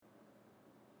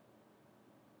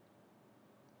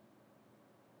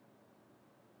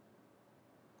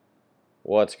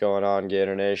What's going on,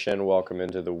 Gator Nation? Welcome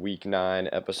into the Week 9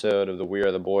 episode of the We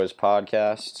Are the Boys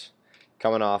podcast.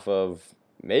 Coming off of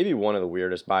maybe one of the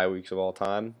weirdest bye weeks of all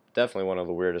time. Definitely one of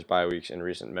the weirdest bye weeks in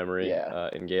recent memory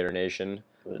in Gator Nation.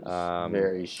 It was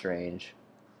very strange.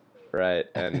 Right,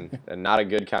 and not a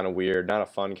good kind of weird, not a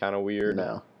fun kind of weird.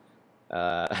 No.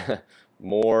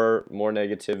 More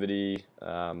negativity,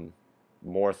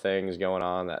 more things going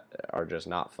on that are just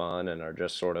not fun and are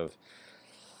just sort of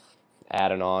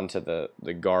adding on to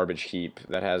the garbage heap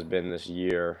that has been this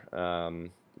year,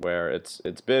 where it's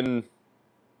been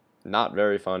not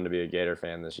very fun to be a Gator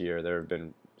fan this year. There have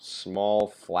been small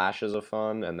flashes of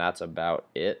fun, and that's about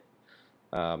it.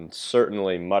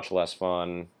 Certainly much less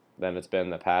fun than it's been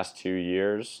the past 2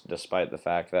 years, despite the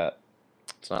fact that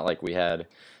it's not like we had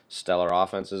stellar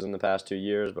offenses in the past 2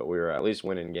 years, but we were at least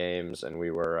winning games, and we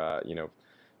were,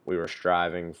 we were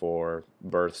striving for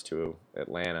berths to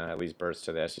Atlanta, at least berths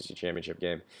to the SEC championship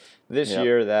game. This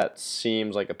year, that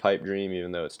seems like a pipe dream,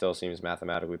 even though it still seems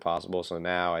mathematically possible. So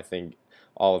now I think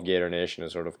all of Gator Nation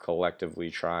is sort of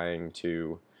collectively trying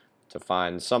to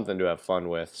find something to have fun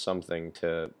with, something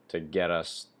to get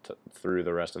us through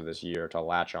the rest of this year, to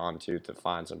latch on to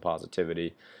find some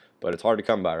positivity. But it's hard to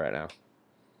come by right now.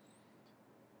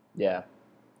 Yeah,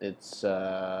 it's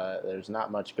there's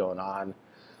not much going on.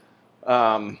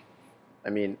 I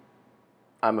mean,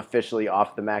 I'm officially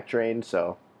off the Mac train,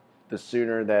 so the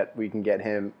sooner that we can get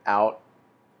him out,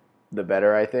 the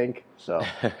better, I think. So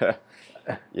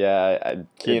yeah,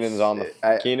 Keenan's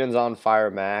on fire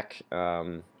Mac.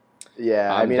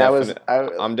 Yeah,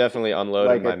 I'm definitely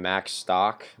unloading my Mac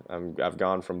stock. I've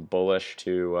gone from bullish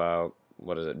to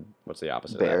what is it? What's the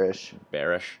opposite? Bearish.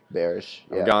 Bearish.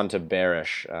 Yeah. I've gone to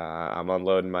bearish. I'm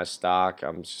unloading my stock.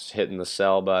 I'm just hitting the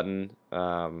sell button.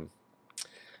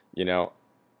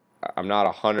 I'm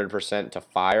not 100% to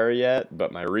fire yet,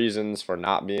 but my reasons for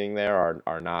not being there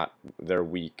they're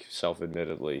weak,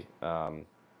 self-admittedly.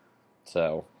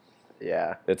 So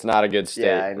yeah, it's not a good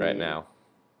state right now.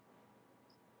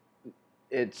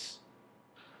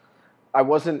 I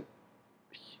wasn't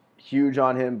huge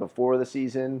on him before the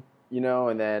season,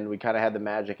 and then we kind of had the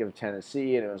magic of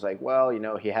Tennessee, and it was like, well,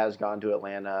 he has gone to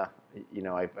Atlanta.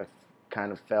 I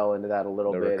kind of fell into that a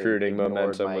little bit. The recruiting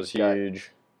momentum was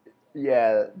huge.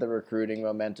 Yeah, the recruiting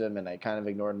momentum, and I kind of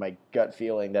ignored my gut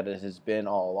feeling that it has been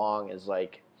all along, is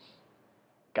like,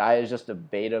 guy is just a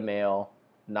beta male,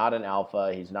 not an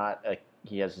alpha.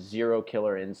 He has zero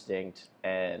killer instinct,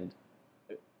 and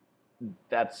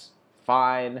that's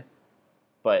fine,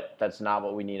 but that's not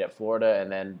what we need at Florida.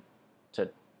 And then to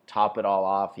top it all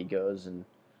off, he goes and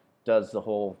does the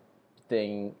whole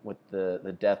thing with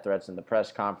the death threats in the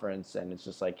press conference, and it's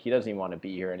just like, he doesn't even want to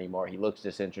be here anymore. He looks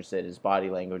disinterested. His body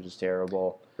language is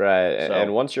terrible. Right, so,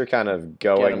 and once you're kind of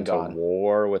going to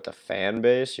war with the fan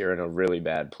base, you're in a really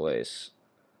bad place.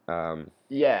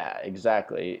 Yeah,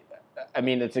 exactly. I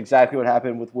mean, it's exactly what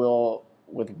happened with Will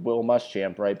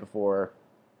Muschamp right before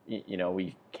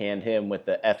we canned him with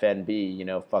the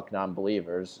FNB, fuck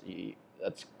non-believers.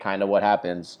 That's kind of what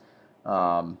happens.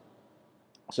 And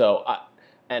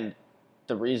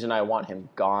the reason I want him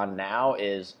gone now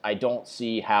is I don't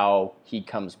see how he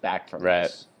comes back from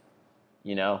this.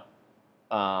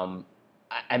 I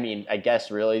mean, I guess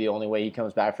really the only way he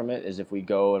comes back from it is if we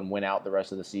go and win out the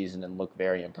rest of the season and look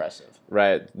very impressive.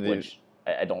 Right. Which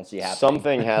I don't see happening.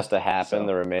 Something has to happen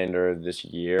the remainder of this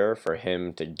year for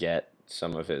him to get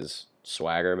some of his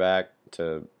swagger back,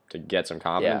 to get some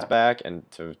confidence back,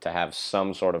 and to have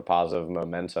some sort of positive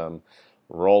momentum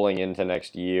rolling into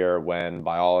next year, when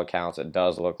by all accounts it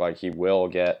does look like he will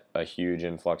get a huge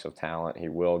influx of talent. He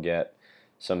will get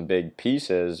some big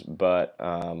pieces, but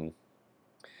the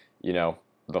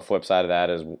flip side of that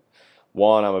is,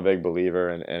 one, I'm a big believer,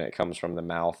 and it comes from the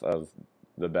mouth of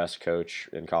the best coach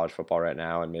in college football right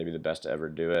now, and maybe the best to ever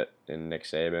do it, in Nick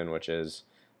Saban, which is,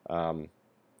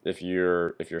 if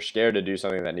you're scared to do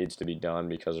something that needs to be done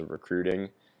because of recruiting,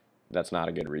 that's not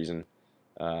a good reason.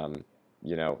 All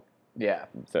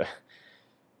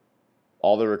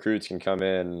the recruits can come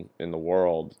in the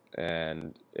world,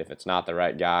 and if it's not the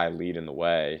right guy leading the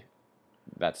way,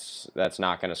 that's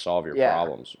not going to solve your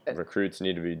problems. Recruits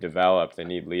need to be developed. They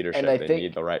need leadership. They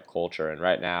need the right culture. And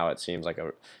right now, it seems like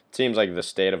the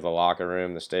state of the locker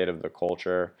room, the state of the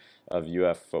culture of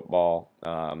UF football,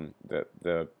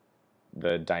 the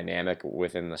dynamic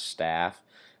within the staff,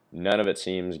 none of it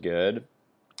seems good.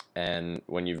 And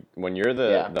when you're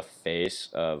the face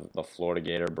of the Florida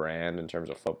Gator brand in terms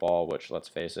of football, which, let's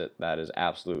face it, that is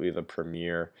absolutely the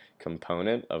premier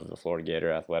component of the Florida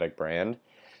Gator athletic brand,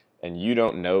 and you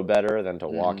don't know better than to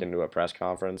walk Mhm. into a press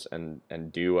conference and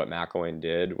do what McElwain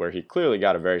did, where he clearly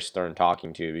got a very stern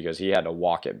talking to because he had to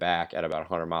walk it back at about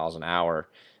 100 miles an hour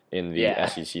in the Yeah.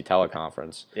 SEC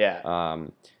teleconference. Yeah.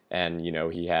 And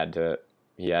he had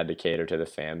to cater to the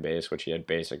fan base, which he had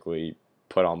basically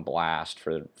put on blast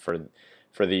for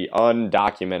the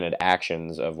undocumented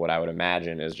actions of what I would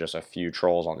imagine is just a few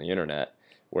trolls on the internet,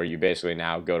 where you basically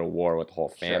now go to war with the whole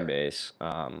fan Sure. base.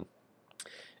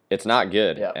 It's not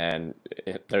good, Yeah. and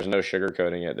there's no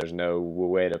sugarcoating it. There's no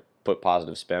way to put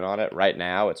positive spin on it. Right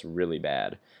now, it's really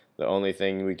bad. The only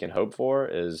thing we can hope for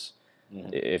is,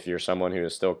 Mhm. if you're someone who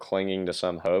is still clinging to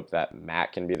some hope that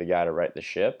Matt can be the guy to right the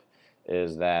ship,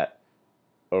 is that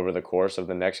over the course of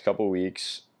the next couple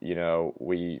weeks,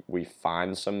 we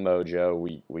find some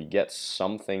mojo, we get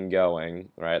something going,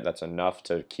 right? That's enough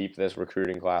to keep this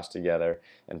recruiting class together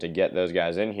and to get those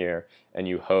guys in here, and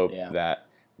you hope Yeah. that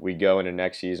we go into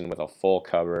next season with a full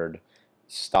cupboard,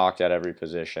 stocked at every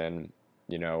position,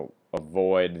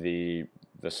 avoid the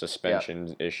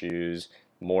suspension issues,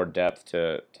 more depth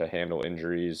to handle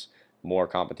injuries, more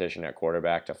competition at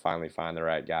quarterback to finally find the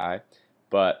right guy.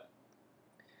 But,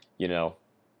 you know,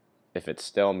 if it's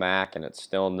still Mac and it's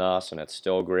still Nuss and it's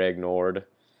still Greg Nord,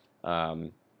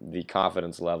 the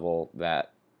confidence level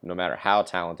that no matter how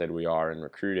talented we are in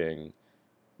recruiting,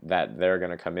 that they're going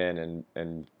to come in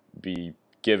and be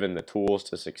given the tools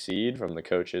to succeed from the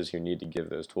coaches who need to give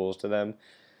those tools to them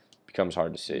becomes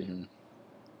hard to see. Mhm.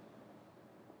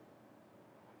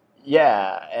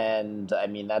 Yeah, and I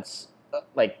mean that's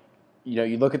like,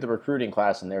 you look at the recruiting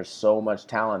class and there's so much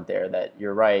talent there that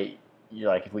you're right. You're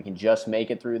like, if we can just make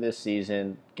it through this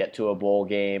season, get to a bowl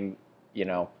game, you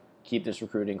know, keep this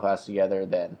recruiting class together,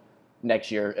 then next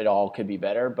year it all could be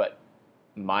better. But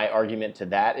my argument to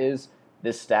that is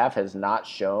this staff has not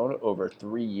shown over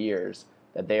 3 years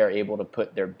that they are able to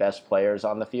put their best players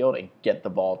on the field and get the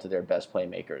ball to their best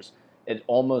playmakers. It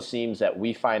almost seems that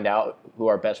we find out who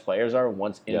our best players are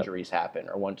once Yep. injuries happen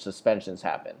or once suspensions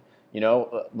happen.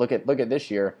 Look at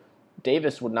this year.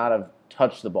 Davis would not have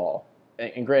touched the ball,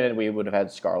 and granted, we would have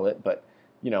had Scarlett, but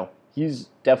he's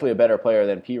definitely a better player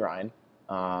than Pirine.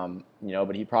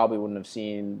 But he probably wouldn't have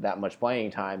seen that much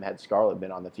playing time had Scarlett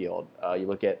been on the field. You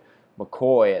look at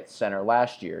McCoy at center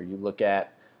last year. You look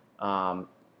at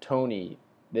Tony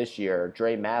this year,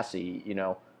 Dre Massey.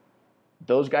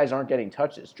 Those guys aren't getting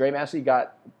touches. Dre Massey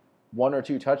got 1 or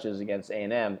 2 touches against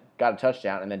A&M, got a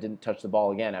touchdown, and then didn't touch the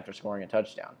ball again after scoring a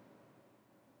touchdown.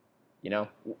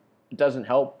 It doesn't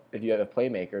help if you have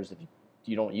playmakers if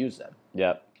you don't use them.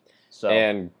 Yep. So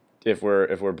And if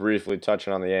we're briefly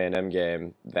touching on the A&M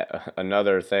game, that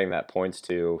another thing that points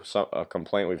to a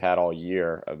complaint we've had all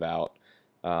year about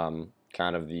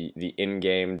kind of the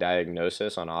in-game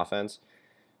diagnosis on offense.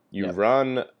 You Yep.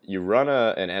 run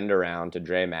an end around to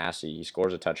Dre Massey, he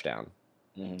scores a touchdown.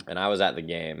 Mm-hmm. And I was at the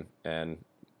game, and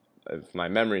if my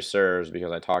memory serves,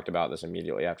 because I talked about this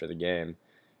immediately after the game,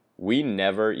 we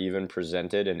never even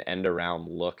presented an end around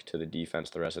look to the defense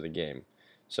the rest of the game.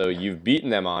 So you've beaten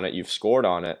them on it, you've scored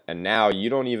on it, and now you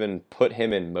don't even put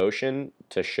him in motion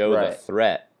to show the Right.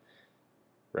 threat,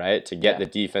 right? To get Yeah.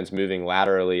 the defense moving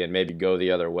laterally and maybe go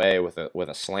the other way with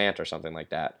a slant or something like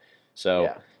that. So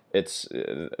Yeah. it's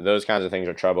those kinds of things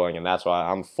are troubling, and that's why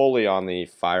I'm fully on the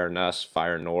fire Nuss,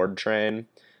 fire Nord train.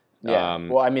 Yeah.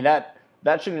 Well, I mean that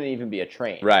shouldn't even be a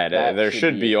train. Right. That There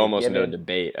should be a almost no given.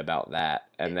 debate about that.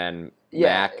 And then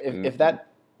Yeah.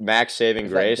 Mac's saving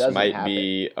if that grace doesn't might happen.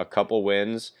 be a couple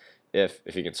wins. If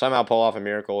he can somehow pull off a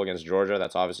miracle against Georgia,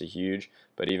 that's obviously huge.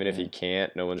 But even if he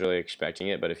can't, no one's really expecting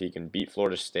it. But if he can beat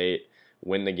Florida State,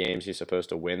 win the games he's supposed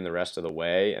to win the rest of the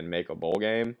way, and make a bowl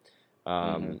game,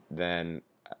 then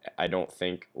I don't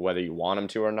think, whether you want him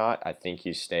to or not, I think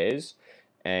he stays.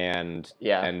 And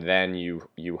Yeah. and then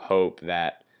you hope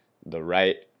that the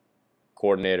right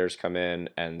coordinators come in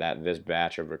and that this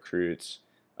batch of recruits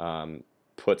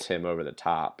puts him over the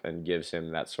top and gives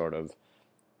him that sort of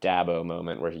Dabo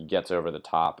moment where he gets over the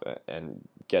top and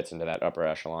gets into that upper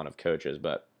echelon of coaches.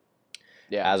 But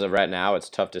Yeah. as of right now, it's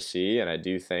tough to see, and I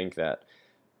do think that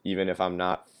even if I'm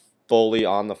not fully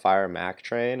on the Fire Mac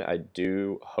train, I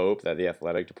do hope that the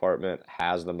athletic department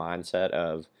has the mindset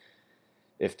of,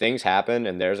 if things happen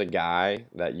and there's a guy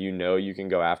that you can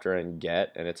go after and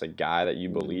get, and it's a guy that you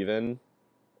believe in,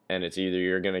 and it's either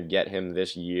you're going to get him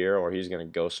this year or he's going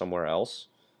to go somewhere else,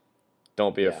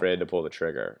 don't be Yeah. afraid to pull the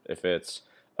trigger. If it's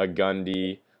a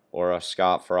Gundy or a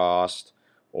Scott Frost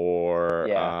or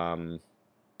Yeah.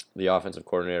 the offensive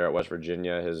coordinator at West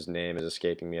Virginia, his name is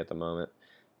escaping me at the moment.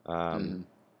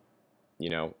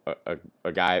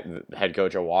 a guy, the head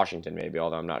coach of Washington maybe,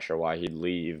 although I'm not sure why he'd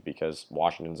leave because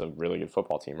Washington's a really good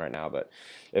football team right now. But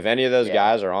if any of those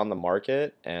guys are on the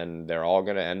market and they're all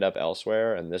going to end up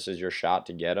elsewhere and this is your shot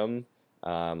to get them,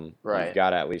 you've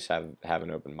got to at least have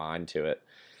an open mind to it.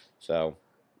 So.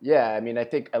 Yeah, I mean, I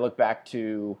think I look back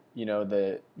to,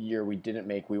 the year we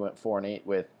went 4-8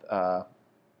 with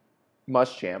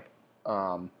Muschamp,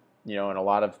 and a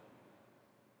lot of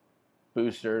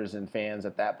boosters and fans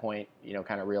at that point,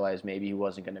 kind of realized maybe he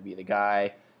wasn't going to be the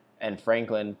guy, and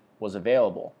Franklin was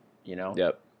available,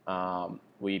 Yep.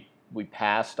 We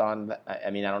passed on,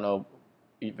 I mean, I don't know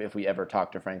if we ever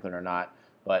talked to Franklin or not,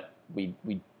 but we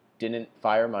didn't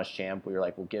fire Muschamp. We were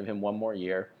like, we'll give him one more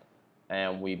year.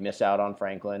 And we miss out on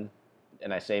Franklin,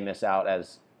 and I say miss out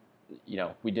as,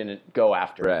 we didn't go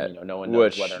after him. No one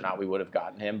knows whether or not we would have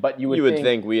gotten him. But you would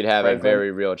think we'd have a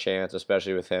very real chance,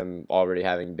 especially with him already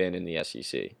having been in the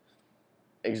SEC.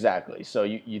 Exactly. So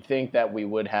you think that we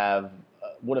would have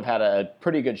had a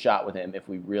pretty good shot with him if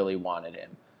we really wanted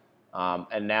him.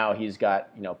 And now he's got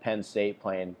Penn State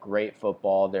playing great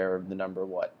football. They're the number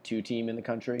 2 team in the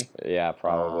country. Yeah,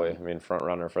 probably. Front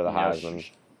runner for the Heisman.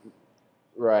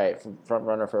 Right, front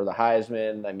runner for the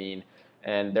Heisman. I mean,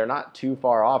 and they're not too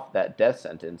far off that death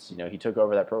sentence. He took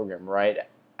over that program right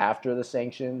after the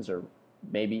sanctions, or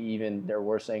maybe even there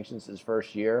were sanctions his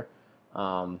first year.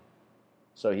 So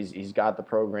he's got the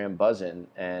program buzzing,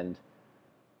 and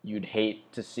you'd hate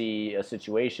to see a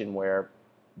situation where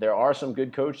there are some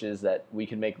good coaches that we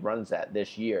can make runs at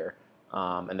this year,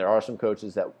 and there are some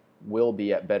coaches that will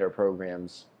be at better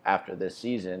programs after this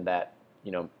season that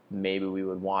maybe we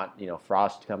would want,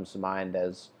 Frost comes to mind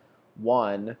as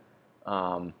one.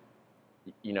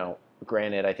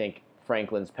 Granted, I think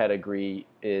Franklin's pedigree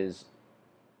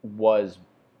was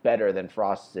better than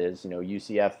Frost's is.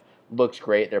 UCF looks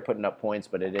great. They're putting up points,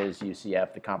 but it is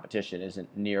UCF. The competition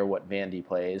isn't near what Vandy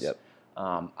plays. Yep.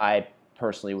 I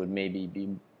personally would maybe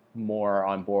be more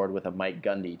on board with a Mike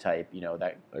Gundy type,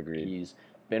 that Agreed. He's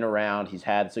been around, he's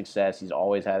had success, he's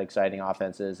always had exciting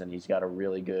offenses, and he's got a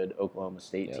really good Oklahoma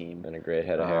State team and a great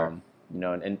head of hair,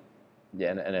 and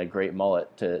a great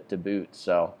mullet to boot.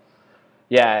 So,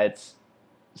 yeah, it's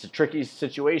a tricky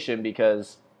situation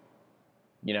because,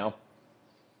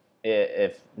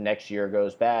 if next year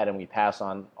goes bad and we pass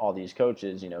on all these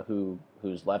coaches,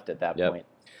 who's left at that point.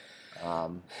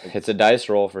 It's a dice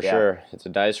roll for sure. It's a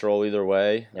dice roll either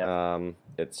way. Yep.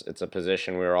 It's a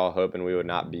position we were all hoping we would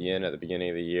not be in at the beginning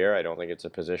of the year. I don't think it's a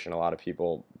position a lot of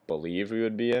people believed we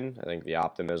would be in. I think the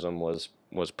optimism was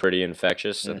pretty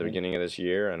infectious at the beginning of this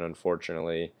year, and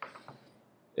unfortunately,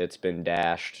 it's been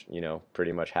dashed.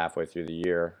 Pretty much halfway through the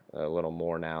year, a little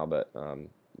more now, but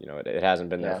it hasn't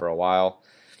been there for a while,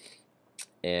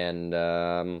 and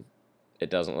it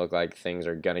doesn't look like things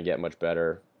are gonna get much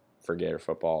better for Gator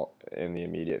football in the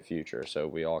immediate future. So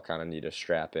we all kind of need to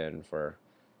strap in for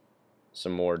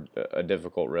a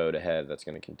difficult road ahead that's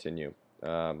going to continue.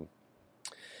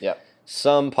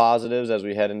 Some positives as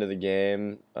we head into the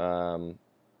game.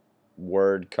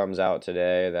 Word comes out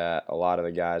today that a lot of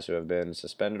the guys who have been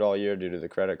suspended all year due to the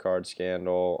credit card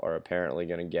scandal are apparently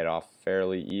going to get off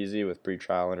fairly easy with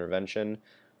pretrial intervention.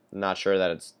 I'm not sure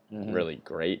that it's really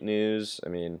great news. I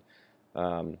mean,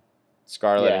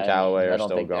 Scarlett and Callaway are still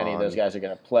gone. I don't think any of those guys are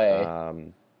going to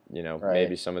play.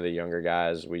 Maybe some of the younger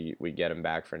guys, we get them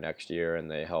back for next year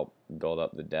and they help build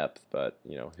up the depth, but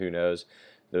who knows.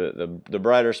 The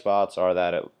brighter spots are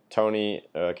that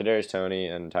Kadarius Toney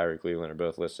and Tyree Cleveland are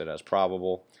both listed as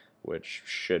probable, which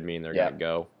should mean they're going to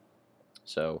go.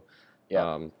 So,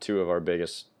 two of our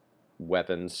biggest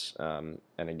weapons, and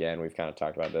again, we've kind of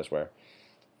talked about this, where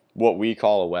what we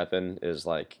call a weapon is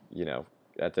like,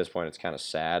 at this point, it's kind of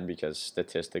sad because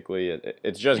statistically,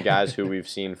 it's just guys who we've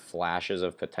seen flashes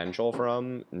of potential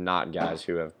from, not guys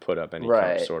who have put up any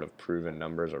sort of proven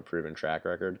numbers or proven track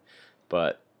record.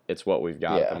 But it's what we've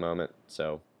got at the moment.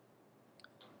 So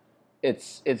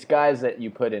it's guys that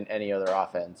you put in any other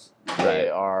offense. They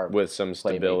are with some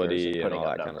stability and all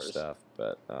that kind of stuff.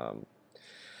 But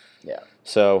yeah.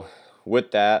 So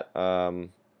with that.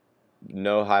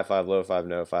 No high five, low five,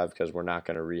 no five, because we're not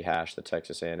going to rehash the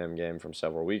Texas A&M game from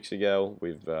several weeks ago.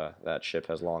 That ship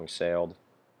has long sailed.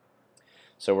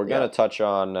 So we're going to touch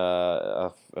on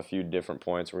a few different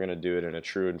points. We're going to do it in a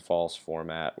true and false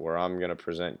format, where I'm going to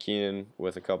present Keenan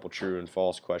with a couple true and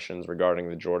false questions regarding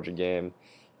the Georgia game,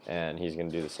 and he's going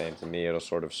to do the same to me. It'll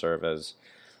sort of serve as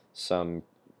some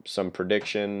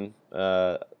prediction,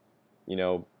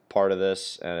 part of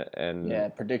this,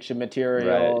 and prediction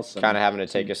materials, kind of having to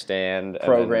take a stand,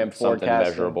 program and something forecasting,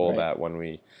 measurable that when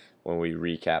we when we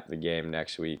recap the game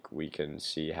next week, we can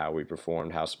see how we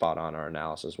performed, how spot on our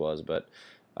analysis was. But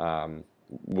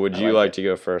would you like to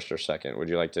go first or second? Would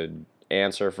you like to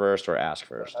answer first or ask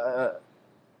first?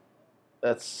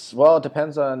 It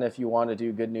depends on if you want to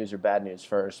do good news or bad news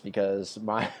first, because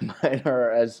mine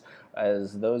are, as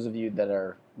those of you that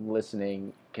are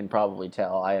listening can probably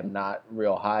tell, I am not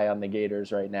real high on the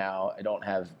Gators right now. I don't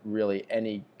have really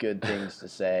any good things to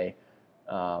say.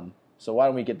 So why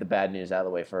don't we get the bad news out of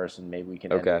the way first, and maybe we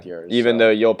can end with yours. Even though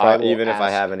you'll even if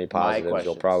I have any positives, positives,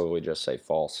 you'll probably just say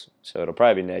false. So it'll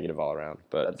probably be negative all around.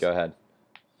 But go ahead.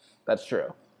 That's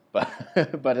true. But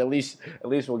at least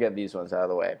we'll get these ones out of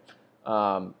the way.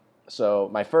 So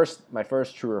my first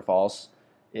true or false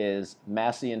is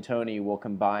Massey and Toney will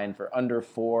combine for under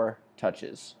 4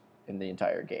 touches in the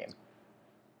entire game.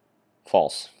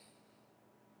 False.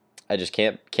 I just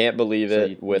can't believe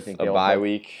it with a bye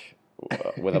week.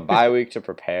 With a bye week to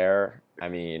prepare, I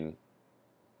mean,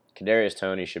 Kadarius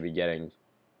Toney should be getting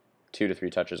 2 to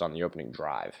 3 touches on the opening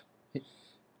drive.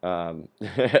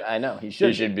 I know he should.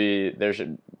 He should be. There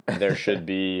should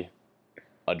be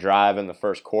a drive in the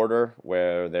first quarter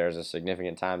where there's a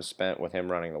significant time spent with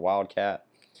him running the Wildcat.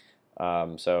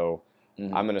 So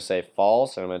I'm going to say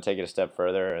false, and I'm going to take it a step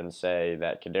further and say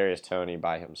that Kadarius Toney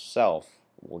by himself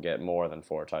will get more than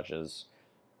 4 touches.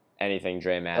 Anything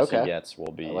Dre Massey gets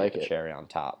will be a cherry on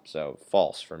top. So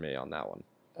false for me on that one.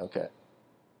 Okay.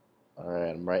 All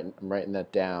right, I'm writing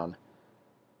that down.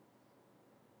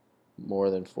 More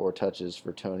than 4 touches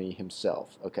for Toney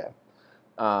himself. Okay.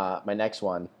 My next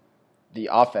one. The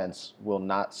offense will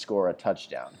not score a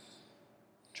touchdown.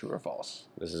 True or false?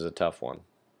 This is a tough one.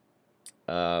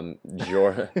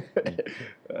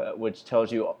 Which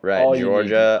tells you right. All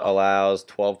Georgia allows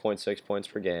 12.6 points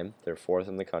per game. They're 4th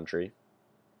in the country.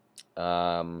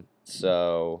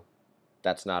 So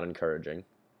that's not encouraging.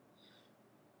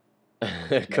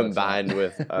 Combined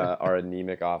with our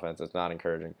anemic offense, it's not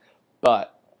encouraging.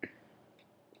 But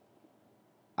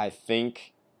I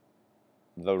think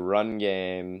the run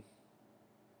game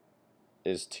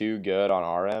is too good on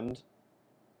our end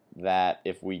that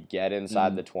if we get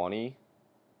inside the 20,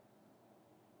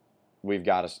 we've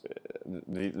got to,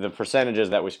 the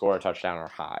percentages that we score a touchdown are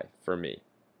high for me.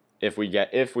 If we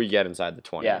get inside the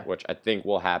 20, which I think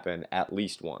will happen at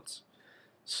least once.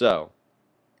 So,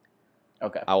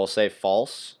 I will say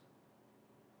false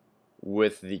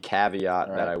with the caveat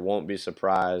that I won't be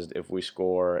surprised if we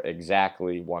score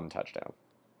exactly 1 touchdown.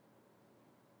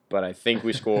 But I think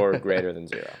we score greater than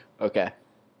 0. Okay.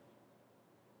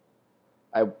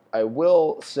 I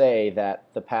will say that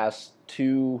the past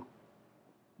 2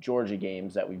 Georgia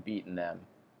games that we've beaten them,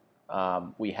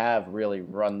 we have really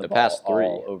run the ball past 3.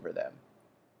 all over them.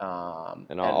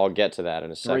 And I'll get to that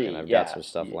in a second. I've got some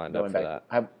stuff lined up for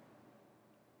that.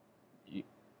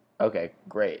 Okay,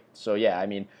 great. So, I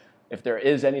mean, if there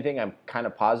is anything I'm kind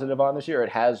of positive on this year, it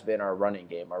has been our running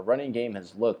game. Our running game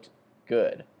has looked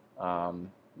good.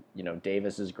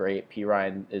 Davis is great. P.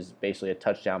 Ryan is basically a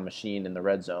touchdown machine in the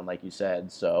red zone, like you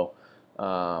said. So,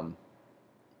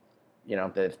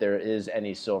 if there is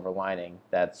any silver lining,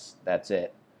 that's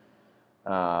it.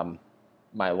 My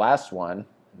last one,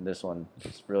 and this one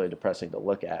is really depressing to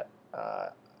look at.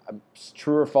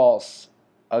 True or false,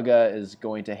 UGA is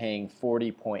going to hang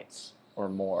 40 points or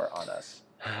more on us.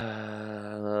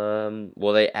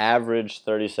 Well, they average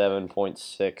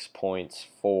 37.6 points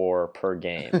per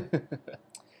game.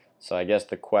 So I guess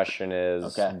the question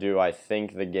is, do I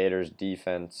think the Gators'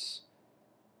 defense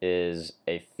is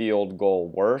a field goal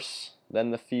worse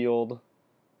than the field,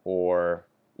 or,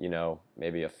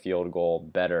 maybe a field goal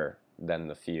better than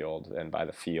the field? And by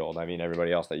the field, I mean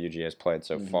everybody else that UGA has played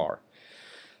so far.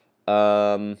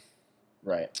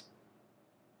 Right.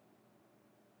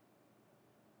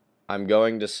 I'm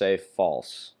going to say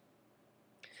false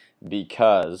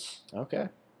because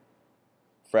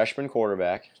freshman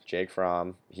quarterback Jake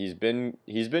Fromm, he's been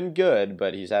good,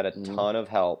 but he's had a ton of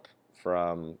help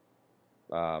from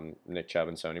Nick Chubb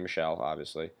and Sony Michel,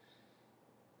 obviously.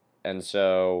 And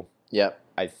so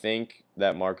I think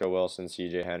that Marco Wilson,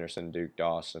 C.J. Henderson, Duke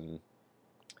Dawson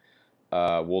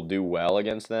will do well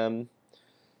against them.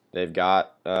 They've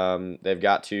got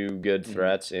 2 good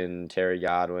threats in Terry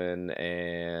Godwin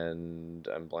and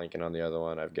I'm blanking on the other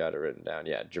one. I've got it written down.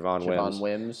 Yeah, Javon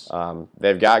Wims.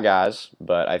 They've got guys,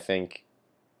 but I think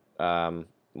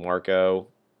Marco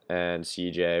and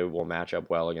CJ will match up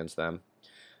well against them.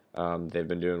 They've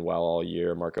been doing well all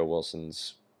year. Marco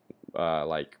Wilson's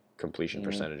completion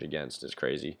percentage against is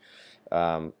crazy.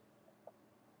 I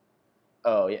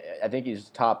think he's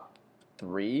top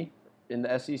 3 in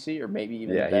the SEC, or maybe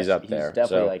even he's up there. He's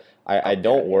definitely I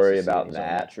don't worry about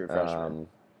that. True freshman.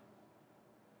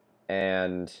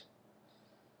 And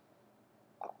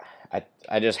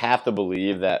I just have to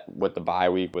believe that with the bye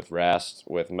week, with rest,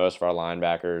 with most of our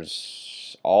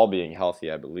linebackers all being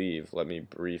healthy, I believe. Let me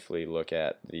briefly look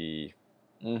at the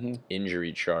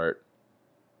injury chart.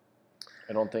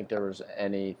 I don't think there was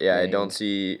anything. Yeah, I don't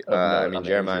see. I mean,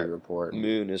 Jeremiah report.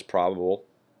 Moon is probable,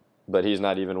 but he's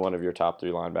not even one of your top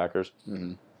 3 linebackers.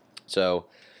 Mm-hmm. So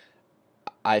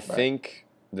I think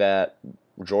that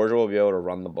Georgia will be able to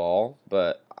run the ball,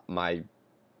 but my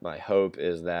hope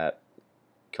is that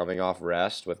coming off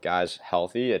rest with guys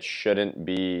healthy, it shouldn't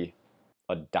be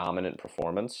a dominant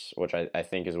performance, which I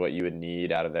think is what you would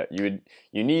need out of that. You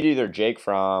need either Jake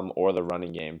Fromm or the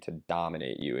running game to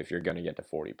dominate you if you're going to get to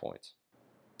 40 points.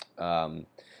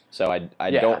 So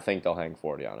I don't think they'll hang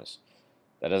 40 on us.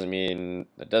 That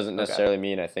doesn't necessarily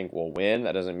mean I think we'll win.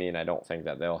 That doesn't mean I don't think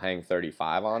that they'll hang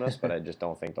 35 on us, but I just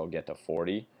don't think they'll get to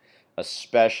 40,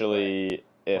 especially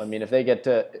if. Well, I mean, if they get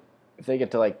to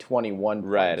like 21 points,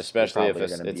 right, especially if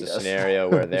it's a scenario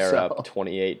where they're so. up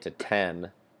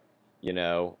 28-10,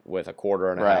 with a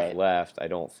quarter and a half left. I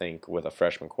don't think with a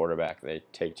freshman quarterback they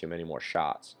take too many more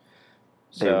shots.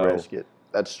 They risk it.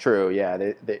 That's true. Yeah,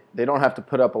 they don't have to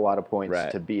put up a lot of points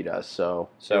to beat us. So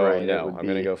no, I'm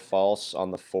going to go false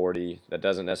on the 40. That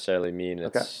doesn't necessarily mean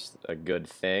it's a good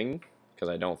thing because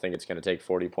I don't think it's going to take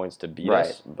 40 points to beat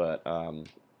us. But I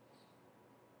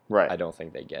don't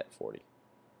think they get 40.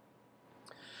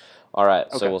 All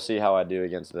right, so we'll see how I do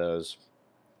against those.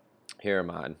 Here are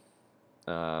mine.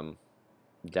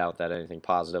 Doubt that anything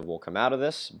positive will come out of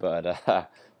this, but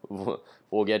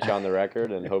we'll get you on the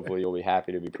record, and hopefully you'll be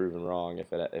happy to be proven wrong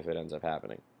if it ends up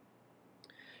happening.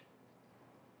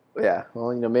 Yeah,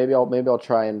 well, maybe I'll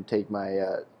try and take my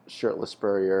shirtless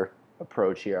Spurrier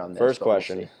approach here on this. First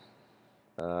question.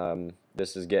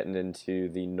 This is getting into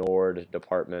the Nord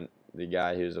department. The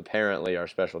guy who's apparently our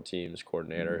special teams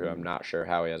coordinator, who I'm not sure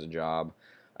how he has a job.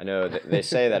 I know that they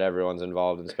say that everyone's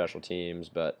involved in special teams,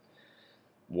 but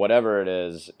whatever it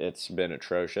is, it's been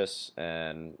atrocious.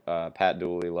 And Pat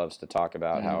Dooley loves to talk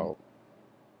about how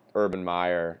Urban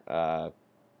Meyer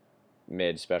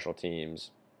made special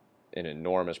teams an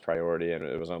enormous priority, and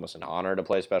it was almost an honor to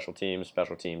play special teams.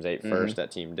 Special teams ate first at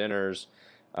team dinners.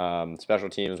 Special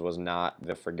teams was not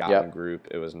the forgotten group.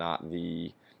 It was not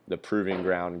the proving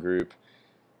ground group.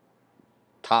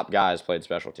 Top guys played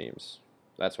special teams.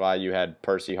 That's why you had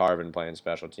Percy Harvin playing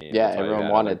special teams. Yeah, everyone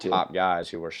wanted to. Top guys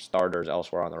who were starters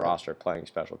elsewhere on the roster playing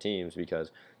special teams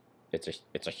because it's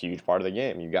a huge part of the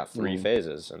game. You've got 3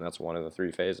 phases, and that's one of the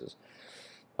 3 phases.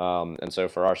 And so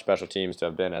for our special teams to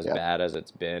have been as bad as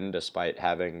it's been, despite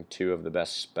having 2 of the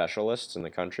best specialists in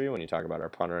the country, when you talk about our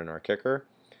punter and our kicker,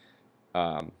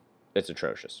 it's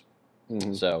atrocious.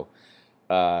 So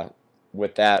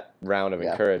with that round of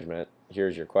encouragement,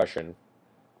 here's your question.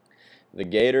 The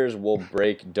Gators will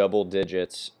break double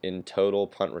digits in total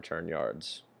punt return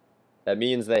yards. That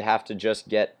means they have to just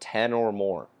get 10 or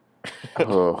more.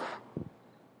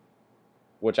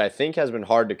 Which I think has been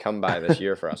hard to come by this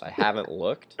year for us. I haven't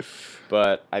looked,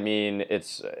 but I mean,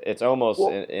 it's almost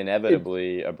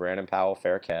inevitably a Brandon Powell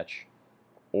fair catch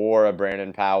or a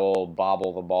Brandon Powell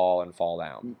bobble the ball and fall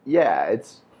down. Yeah,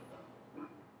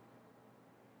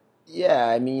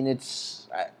 I mean,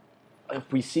 if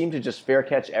we seem to just fair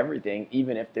catch everything,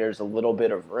 even if there's a little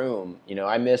bit of room.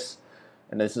 I miss,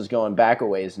 and this is going back a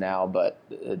ways now, but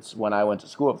it's when I went to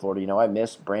school at Florida, I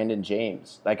miss Brandon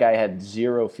James. That guy had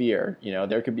zero fear.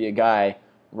 There could be a guy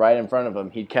right in front of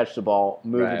him. He'd catch the ball,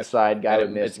 move to the side, guy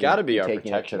would miss. It's got to be our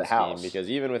protection to the house. scheme, because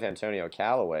even with Antonio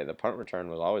Callaway, the punt return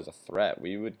was always a threat.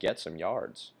 We would get some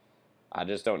yards.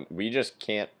 We just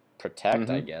can't protect,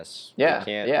 I guess. Yeah. We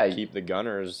can't keep the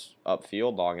gunners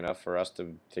upfield long enough for us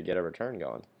to get a return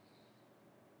going.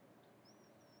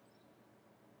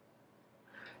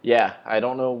 Yeah, I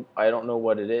don't know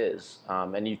what it is.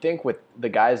 And you think with the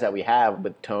guys that we have,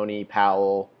 with Tony,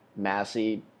 Powell,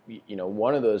 Massey,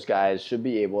 one of those guys should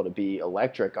be able to be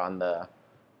electric on the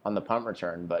punt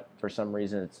return, but for some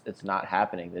reason it's not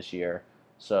happening this year.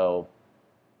 So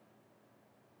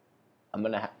I'm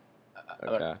gonna.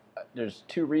 There's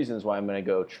 2 reasons why I'm gonna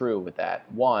go true with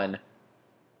that. 1,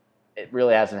 it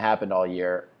really hasn't happened all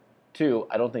year. 2,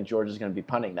 I don't think Georgia's going to be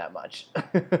punting that much.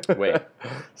 Wait,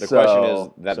 the question is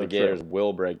that the Gators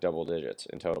will break double digits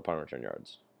in total punt return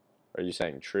yards. Are you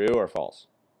saying true or false?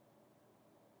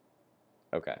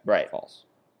 Okay. Right. False.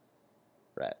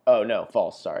 Right. Oh, no,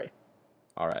 false, sorry.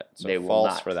 All right, so they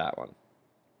false for that one.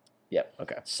 Yep,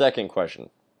 okay. Second question.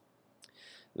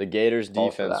 The Gators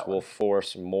defense will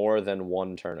force more than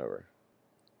 1 turnover.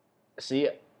 See,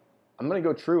 I'm going to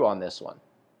go true on this one.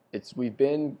 We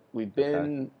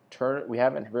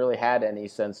haven't really had any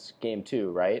since game 2,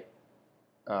 right?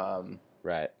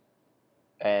 Right.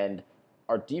 And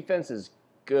our defense is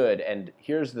good. And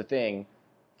here's the thing: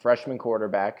 freshman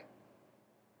quarterback,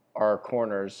 our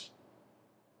corners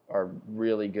are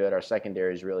really good. Our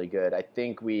secondary is really good. I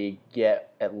think we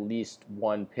get at least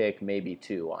one pick, maybe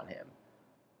two on him.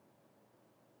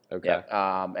 Okay.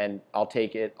 Yeah. And I'll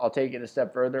take it a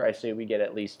step further. I say we get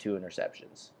at least 2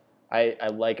 interceptions. I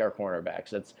like our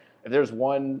cornerbacks. That's if there's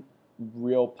one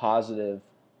real positive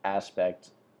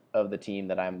aspect of the team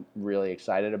that I'm really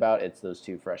excited about, it's those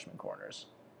 2 freshman corners.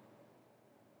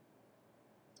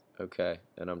 Okay.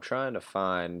 And I'm trying to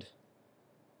find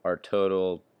our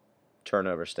total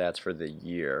turnover stats for the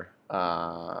year.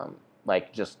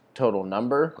 Like just total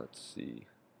number. Let's see.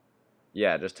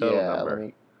 Yeah, just total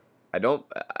number.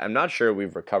 I'm not sure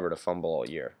we've recovered a fumble all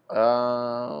year.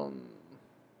 On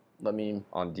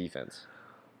defense.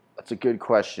 That's a good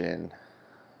question.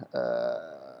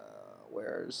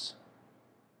 Where's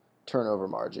turnover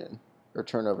margin or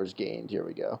turnovers gained? Here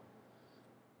we go.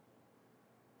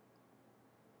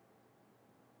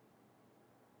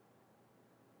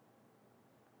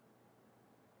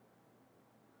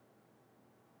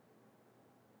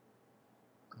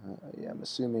 Yeah, I'm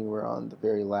assuming we're on the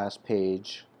very last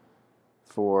page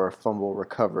for fumble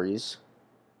recoveries.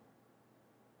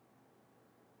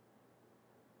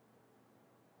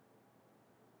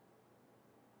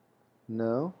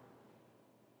 No.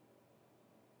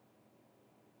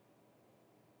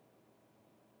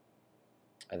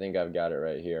 I think I've got it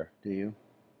right here. Do you?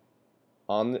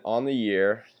 On the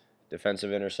year, defensive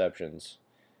interceptions.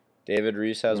 David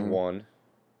Reese has 1.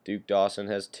 Duke Dawson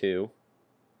has 2.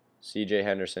 C.J.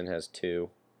 Henderson has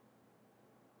 2.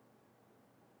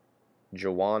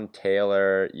 Jawan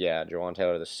Taylor,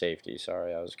 the safety.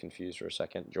 Sorry, I was confused for a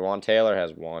second. Jawan Taylor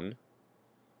has 1.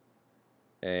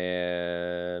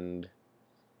 And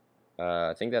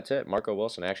I think that's it. Marco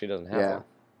Wilson actually doesn't have one.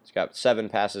 He's got 7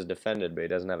 passes defended, but he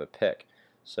doesn't have a pick.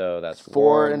 So that's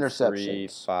 4 1, interceptions. 3,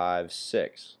 5,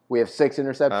 6. We have 6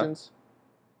 interceptions?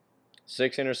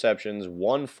 6 interceptions,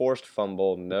 1 forced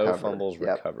fumble, no fumbles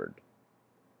recovered.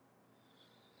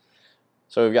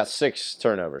 So we've got 6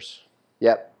 turnovers.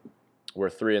 Yep. We're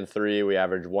 3-3. We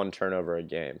average 1 turnover a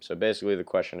game. So basically the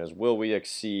question is, will we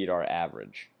exceed our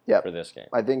average for this game?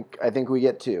 I think we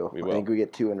get 2. We will. I think we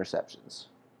get 2 interceptions.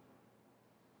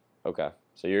 Okay.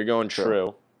 So you're going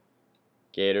true.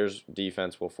 Gators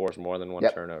defense will force more than 1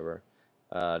 turnover.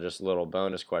 Just a little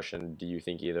bonus question. Do you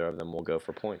think either of them will go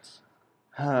for points?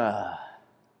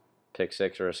 Pick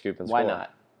 6 or a scoop and score? Why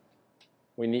not?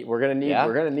 We're gonna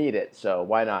need it, so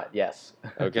why not? Yes.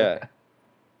 Okay.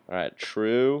 All right.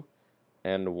 True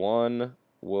and 1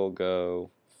 will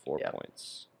go 4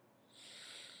 points.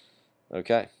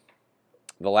 Okay.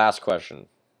 The last question.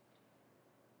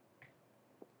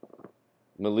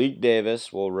 Malik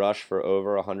Davis will rush for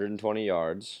over 120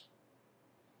 yards,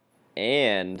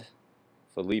 and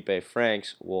Felipe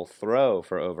Franks will throw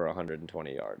for over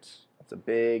 120 yards. That's a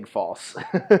big false.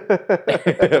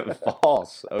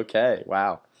 False. Okay.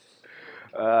 Wow.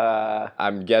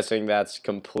 I'm guessing that's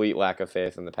complete lack of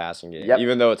faith in the passing game,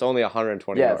 even though it's only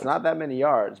 120 yards. Yeah, it's not that many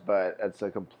yards, but it's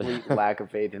a complete lack of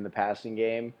faith in the passing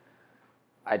game.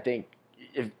 I think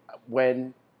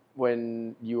when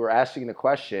you were asking the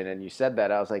question and you said that,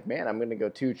 I was like, man, I'm going to go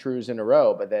 2 trues in a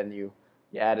row. But then you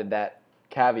added that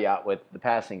caveat with the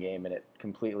passing game, and it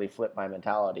completely flipped my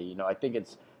mentality. I think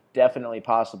it's definitely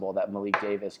possible that Malik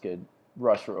Davis could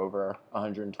rush for over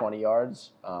 120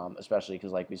 yards, especially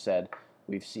because, like we said,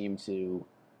 we've seemed to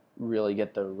really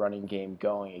get the running game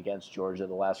going against Georgia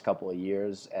the last couple of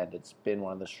years, and it's been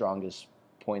one of the strongest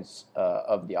points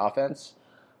of the offense.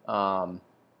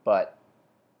 But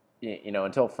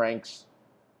until Franks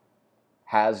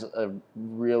has a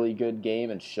really good game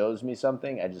and shows me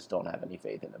something, I just don't have any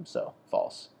faith in him. So,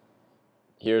 false.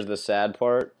 Here's the sad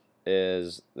part,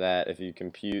 is that if you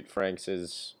compute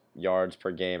Franks' yards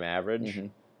per game average,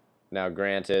 now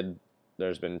granted,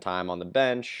 there's been time on the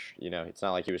bench. It's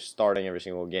not like he was starting every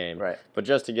single game. Right. But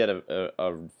just to get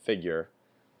a figure,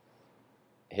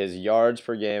 his yards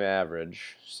per game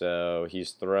average, so he's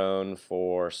thrown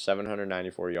for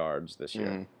 794 yards this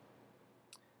year.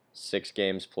 6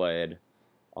 games played,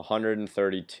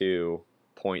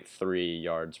 132.3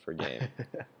 yards per game.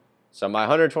 So my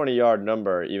 120-yard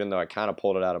number, even though I kind of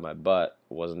pulled it out of my butt,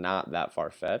 was not that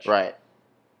far-fetched. Right.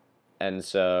 And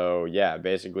so,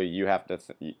 basically you have to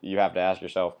ask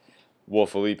yourself, will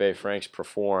Felipe Franks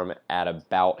perform at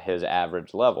about his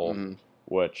average level,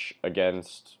 which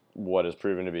against what is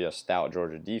proven to be a stout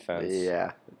Georgia defense.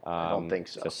 I don't think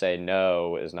so. To say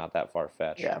no is not that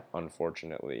far-fetched,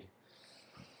 unfortunately.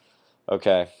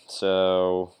 Okay,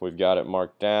 so we've got it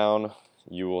marked down.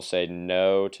 you will say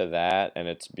no to that, and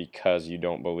it's because you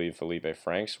don't believe Felipe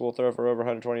Franks will throw for over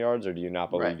 120 yards, or do you not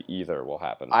believe Right. either will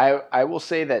happen? I will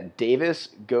say that Davis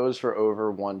goes for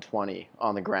over 120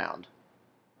 on the ground,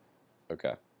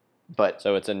 Okay. but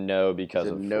So it's a no because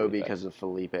it's a of no Felipe. because of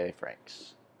Felipe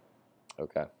Franks.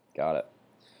 Okay, got it.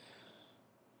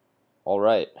 All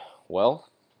right. Well,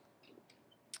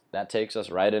 that takes us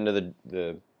right into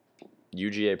the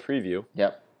UGA preview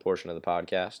Yep. portion of the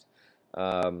podcast.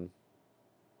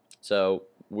 So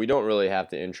we don't really have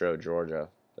to intro Georgia.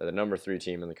 They're the number 3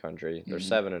 team in the country. They're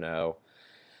 7-0.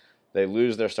 They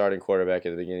lose their starting quarterback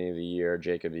at the beginning of the year,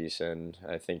 Jacob Eason.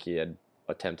 I think he had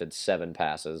attempted 7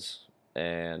 passes.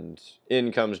 And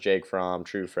in comes Jake Fromm,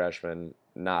 true freshman,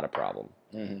 not a problem.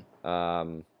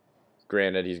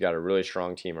 Granted, he's got a really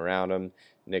strong team around him.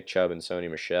 Nick Chubb and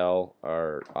Sony Michel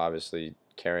are obviously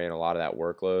carrying a lot of that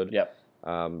workload. Yep.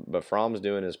 But Fromm's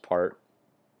doing his part.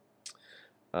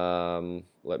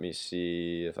 Let me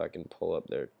see if I can pull up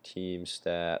their team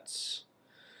stats.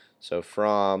 So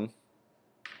Fromm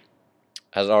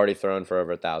has already thrown for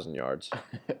over 1,000 yards.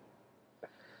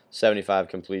 75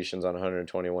 completions on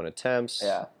 121 attempts.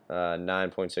 Yeah.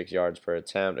 9.6 yards per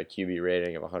attempt, a QB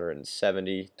rating of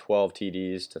 170, 12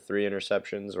 TDs to 3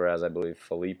 interceptions, whereas I believe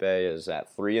Felipe is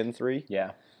at 3-3.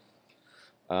 Yeah.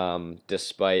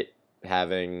 Despite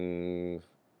having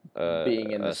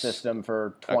Being in the system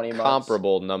for 20 a months.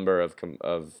 comparable number of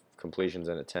completions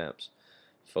and attempts.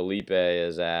 Felipe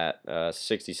is at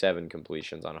 67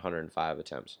 completions on 105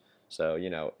 attempts. So,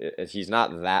 he's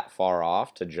not that far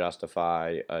off to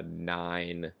justify a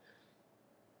 9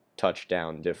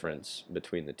 touchdown difference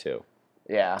between the two.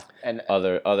 Yeah. And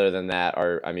other than that,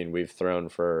 we've thrown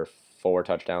for 4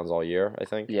 touchdowns all year, I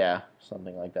think. yeah,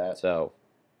 something like that. So,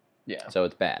 yeah. So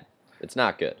it's bad. It's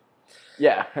not good.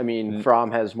 Yeah,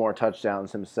 Fromm has more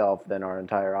touchdowns himself than our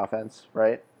entire offense,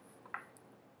 right?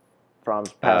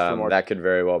 Fromm's passed for more. That could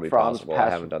very well be Fromm's possible. I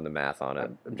passed- haven't done the math on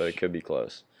it, but it could be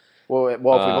close. Well, if we've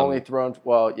only thrown,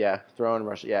 thrown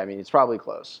rush. Yeah, it's probably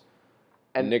close.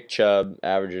 And Nick Chubb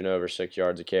averaging over 6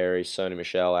 yards a carry. Sony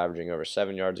Michel averaging over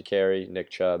 7 yards a carry. Nick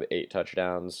Chubb 8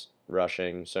 touchdowns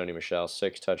rushing. Sony Michel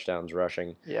 6 touchdowns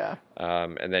rushing. Yeah.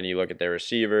 And then you look at their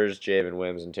receivers, Javen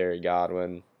Wims and Terry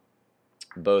Godwin,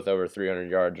 both over 300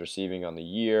 yards receiving on the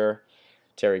year.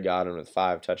 Terry Godwin with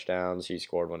 5 touchdowns. He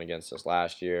scored one against us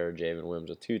last year. Javen Wims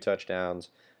with 2 touchdowns.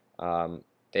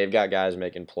 They've got guys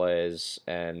making plays,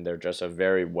 and they're just a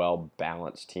very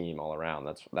well-balanced team all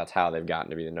around. That's how they've gotten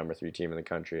to be the number 3 team in the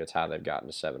country. It's how they've gotten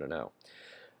to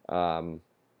 7-0.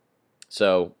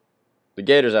 So the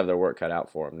Gators have their work cut out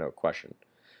for them, no question.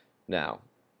 Now,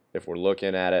 if we're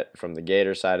looking at it from the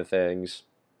Gator side of things,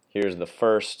 here's the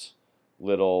first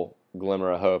little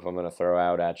glimmer of hope I'm going to throw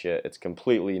out at you. It's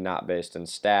completely not based in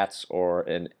stats or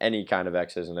in any kind of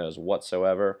X's and O's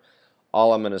whatsoever.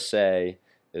 All I'm going to say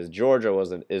is Georgia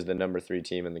is the number 3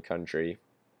 team in the country.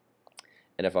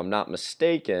 And if I'm not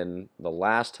mistaken, the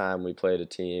last time we played a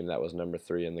team that was number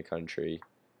 3 in the country,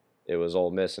 it was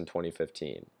Ole Miss in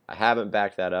 2015. I haven't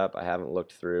backed that up. I haven't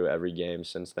looked through every game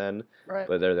since then. Right.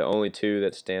 But they're the only 2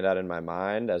 that stand out in my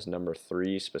mind as number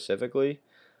 3 specifically.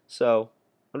 So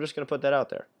I'm just going to put that out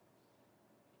there.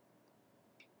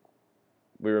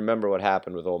 We remember what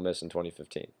happened with Ole Miss in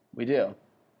 2015. We do.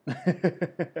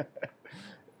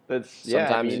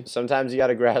 Sometimes you got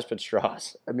to grasp at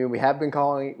straws. We have been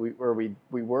calling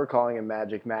we were calling him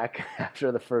Magic Mac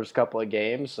after the first couple of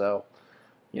games, so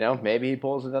maybe he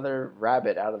pulls another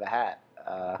rabbit out of the hat.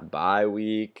 Bye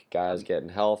week, guys getting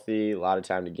healthy, a lot of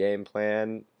time to game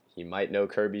plan. He might know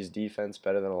Kirby's defense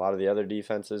better than a lot of the other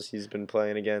defenses he's been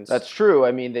playing against. That's true.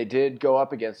 They did go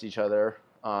up against each other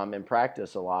in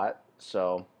practice a lot,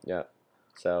 so yeah.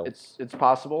 So it's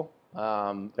possible.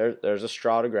 There's a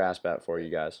straw to grasp at for you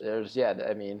guys.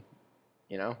 Anything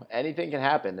can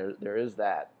happen. There is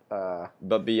that.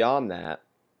 But beyond that,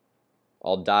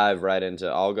 I'll dive right into.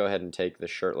 I'll go ahead and take the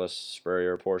shirtless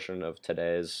Spurrier portion of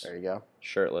today's there you go.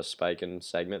 Shirtless Spiking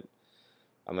segment.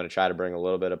 I'm going to try to bring a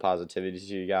little bit of positivity to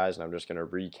you guys, and I'm just going to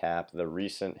recap the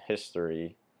recent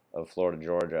history of Florida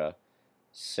Georgia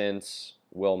since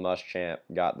Will Muschamp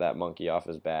got that monkey off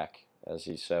his back, as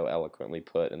he so eloquently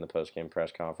put in the post-game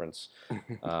press conference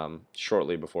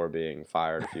shortly before being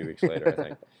fired a few weeks later, I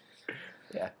think.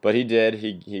 Yeah. But he did.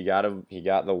 He got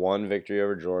the one victory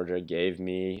over Georgia, gave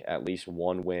me at least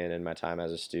one win in my time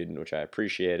as a student, which I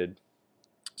appreciated.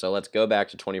 So let's go back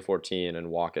to 2014 and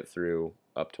walk it through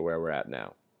up to where we're at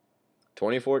now.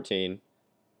 2014,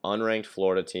 unranked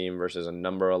Florida team versus a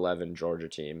number 11 Georgia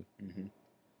team. Mm-hmm.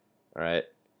 All right.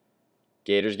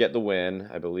 Gators get the win.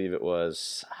 I believe it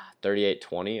was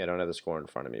 38-20. I don't have the score in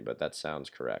front of me, but that sounds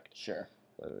correct. Sure.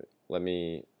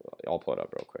 I'll pull it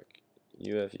up real quick.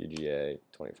 UFUGA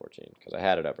 2014, because I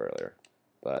had it up earlier,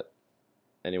 but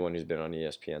anyone who's been on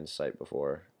ESPN's site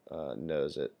before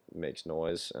knows it makes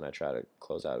noise, and I try to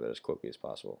close out of it as quickly as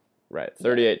possible. Right,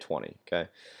 38-20, okay?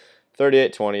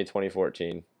 38-20,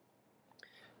 2014.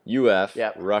 UF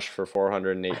rushed for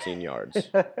 418 yards.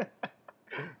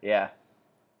 Yeah.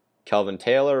 Kelvin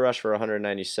Taylor rushed for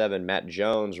 197. Matt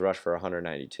Jones rushed for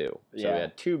 192. So we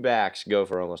had two backs go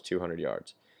for almost 200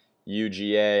 yards.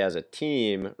 UGA as a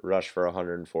team rushed for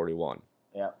 141.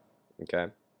 Yeah.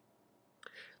 Okay.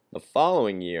 The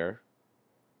following year,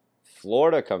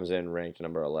 Florida comes in ranked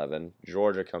number 11.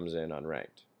 Georgia comes in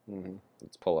unranked. Mm-hmm.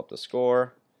 Let's pull up the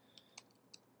score.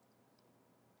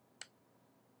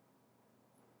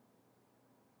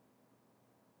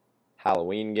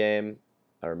 Halloween game.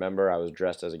 I remember I was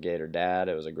dressed as a Gator dad.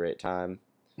 It was a great time.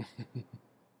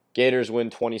 Gators win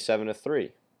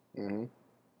 27-3. Mm-hmm.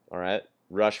 All right.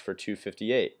 Rush for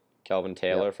 258. Kelvin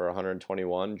Taylor for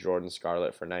 121. Jordan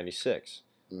Scarlett for 96.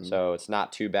 Mm-hmm. So it's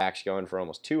not two backs going for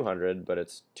almost 200, but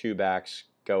it's two backs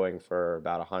going for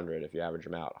about 100 if you average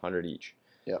them out, 100 each.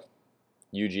 Yep.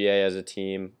 UGA as a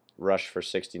team rushed for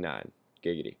 69.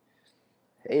 Giggity.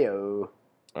 Heyo.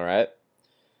 All right.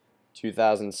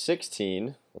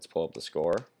 2016, let's pull up the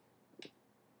score.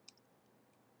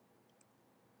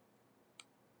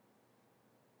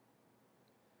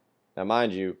 Now,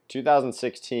 mind you,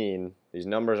 2016, these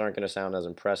numbers aren't going to sound as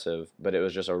impressive, but it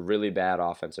was just a really bad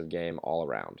offensive game all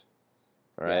around.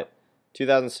 All right? Yeah.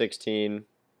 2016,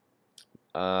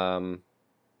 I'm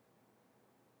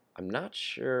not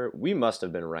sure. We must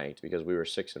have been ranked because we were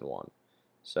 6-1.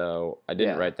 So I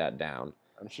didn't write that down.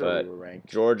 I'm sure we were ranked.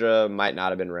 Georgia might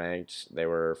not have been ranked. They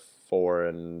were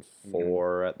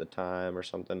 4-4 at the time or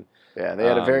something. Yeah, they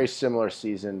had a very similar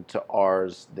season to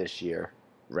ours this year,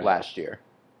 last year.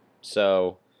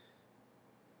 So,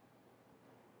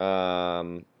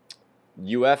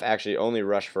 UF actually only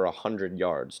rushed for 100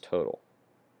 yards total.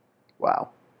 Wow.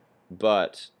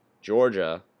 But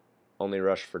Georgia only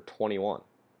rushed for 21.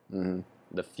 Mm-hmm.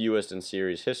 The fewest in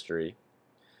series history.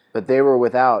 But they were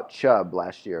without Chubb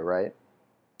last year, right?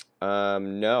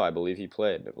 No, I believe he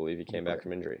played. I believe he came back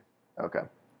from injury. Okay.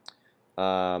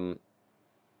 It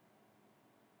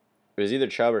was either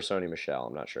Chubb or Sony Michel.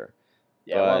 I'm not sure.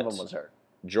 Yeah, but one of them was hurt.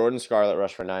 Jordan Scarlett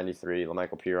rushed for 93.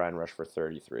 LaMichael Pirine rushed for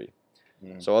 33.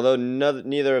 So although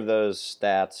neither of those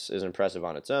stats is impressive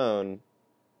on its own,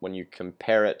 when you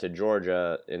compare it to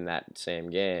Georgia in that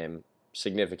same game,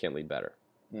 significantly better.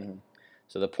 Mm-hmm.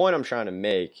 So the point I'm trying to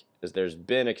make is there's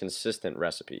been a consistent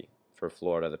recipe for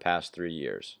Florida the past 3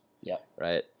 years. Yeah.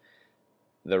 Right?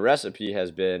 The recipe has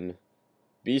been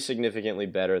be significantly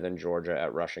better than Georgia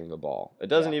at rushing the ball. It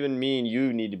doesn't even mean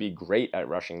you need to be great at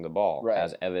rushing the ball,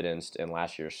 as evidenced in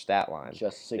last year's stat line.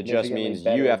 It just means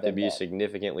you have to be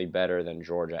significantly better than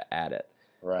Georgia at it.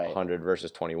 Right. 100 versus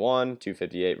 21,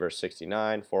 258 versus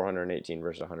 69, 418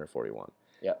 versus 141.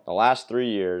 Yeah. The last 3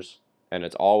 years, and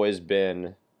it's always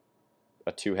been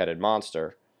a two-headed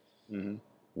monster,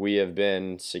 we have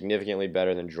been significantly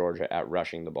better than Georgia at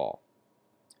rushing the ball.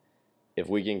 If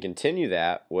we can continue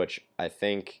that, which I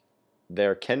think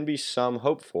there can be some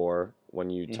hope for when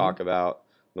you talk about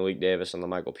Malik Davis and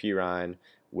LaMichael Pirine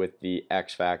with the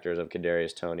X factors of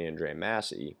Kadarius Toney and Dre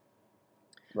Massey,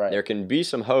 there can be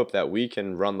some hope that we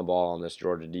can run the ball on this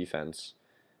Georgia defense.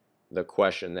 The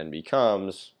question then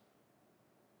becomes,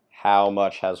 how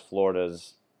much has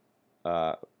Florida's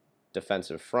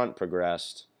defensive front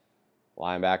progressed?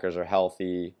 Linebackers are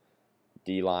healthy.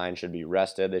 D-line should be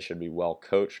rested. They should be well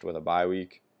coached with a bye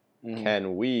week.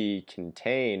 Can we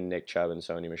contain Nick Chubb and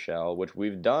Sony Michel, which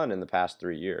we've done in the past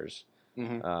 3 years?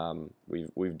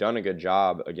 We've done a good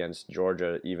job against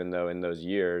Georgia, even though in those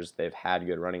years they've had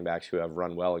good running backs who have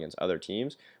run well against other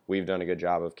teams. We've done a good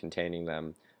job of containing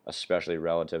them, especially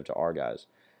relative to our guys.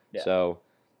 Yeah. So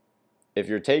if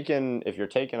you're taking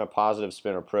a positive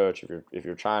spin approach, if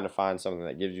you're trying to find something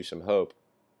that gives you some hope,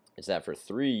 it's that for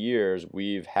 3 years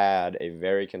we've had a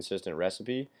very consistent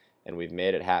recipe and we've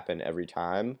made it happen every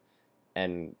time,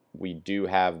 and we do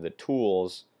have the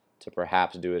tools to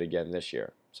perhaps do it again this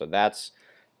year. So that's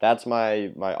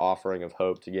my offering of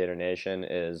hope to Gator Nation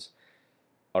is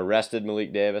arrested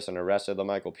Malik Davis and arrested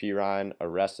LaMichael Pirine,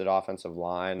 arrested offensive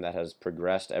line that has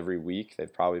progressed every week.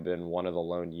 They've probably been one of the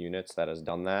lone units that has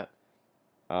done that.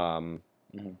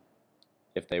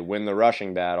 If they win the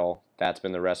rushing battle, that's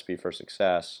been the recipe for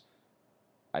success.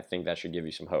 I think that should give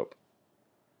you some hope.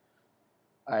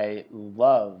 I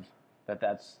love that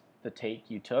that's the take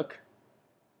you took,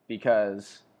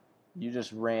 because you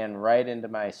just ran right into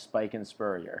my spike and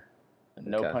spurrier.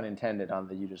 No pun intended on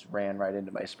the you just ran right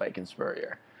into my spike and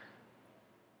spurrier.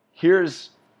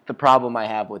 Here's the problem I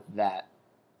have with that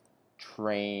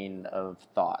train of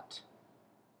thought.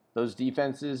 Those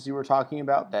defenses you were talking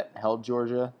about that held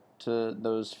Georgia to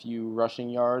those few rushing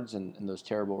yards and those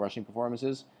terrible rushing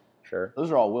performances, Sure.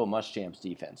 those are all Will Muschamp's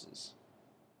defenses.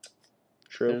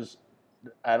 True.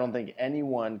 I don't think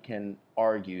anyone can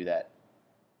argue that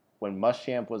when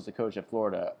Muschamp was the coach at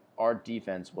Florida, our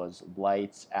defense was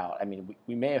lights out. I mean,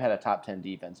 we may have had a top 10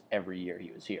 defense every year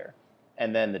he was here.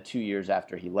 And then the 2 years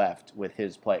after he left with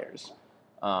his players.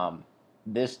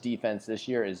 This defense this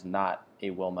year is not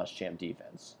a Will Muschamp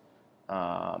defense.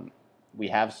 We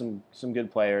have some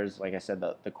good players. Like I said,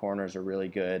 the corners are really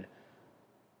good.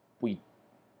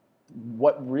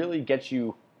 What really gets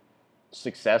you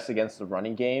success against the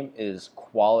running game is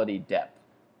quality depth.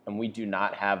 And we do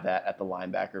not have that at the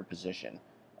linebacker position.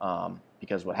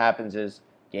 Because what happens is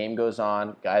game goes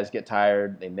on, guys get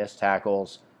tired, they miss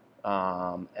tackles,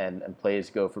 and plays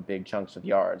go for big chunks of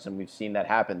yards. And we've seen that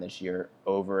happen this year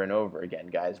over and over again.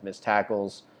 Guys miss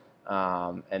tackles,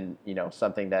 and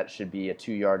something that should be a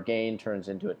 2-yard gain turns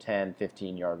into a 10,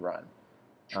 15-yard run.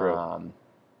 True.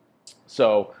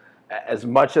 So as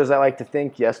much as I like to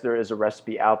think, yes, there is a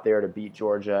recipe out there to beat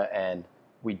Georgia, and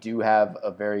we do have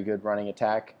a very good running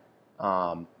attack.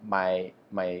 My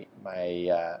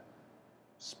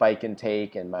spike and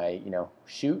take and my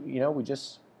shoot,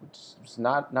 it's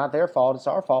not their fault. It's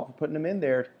our fault for putting them in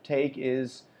there. Take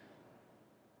is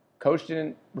coach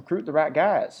didn't recruit the right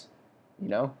guys.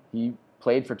 He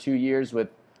played for 2 years with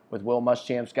Will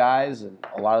Muschamp's guys, and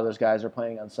a lot of those guys are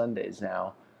playing on Sundays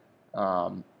now.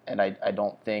 And I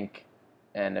don't think,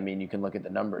 and I mean, you can look at the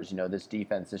numbers. This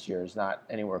defense this year is not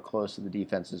anywhere close to the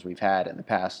defenses we've had in the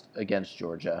past against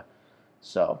Georgia.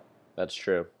 So That's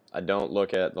true. I don't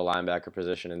look at the linebacker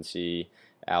position and see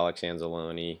Alex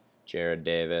Anzalone, Jared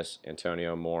Davis,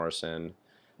 Antonio Morrison.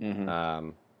 mm-hmm.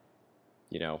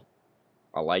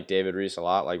 I like David Reese a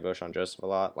lot, like Voshon Joseph a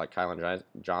lot, like Kylan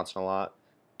Johnson a lot.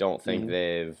 Don't think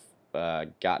they've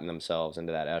gotten themselves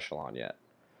into that echelon yet.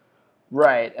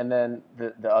 Right, and then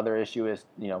the other issue is,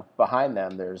 behind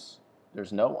them there's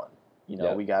no one.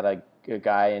 Yep. We got a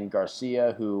guy in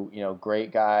Garcia who,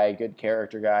 great guy, good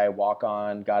character guy, walk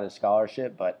on, got his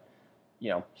scholarship, but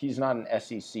he's not an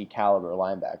SEC caliber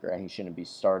linebacker, and he shouldn't be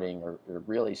starting or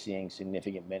really seeing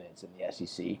significant minutes in the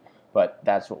SEC. But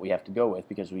that's what we have to go with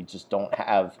because we just don't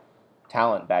have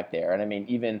talent back there. And I mean,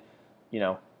 even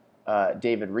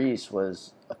David Reese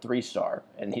was a 3-star,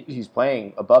 and he's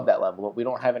playing above that level, but we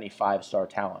don't have any 5-star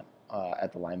talent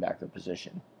at the linebacker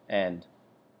position. And,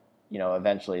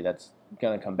 eventually that's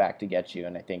going to come back to get you.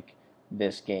 And I think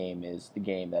this game is the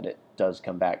game that it does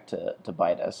come back to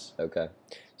bite us. Okay.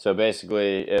 So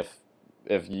basically, if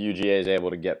UGA is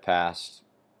able to get past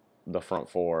the front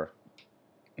four,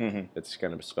 it's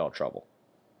going to spell trouble.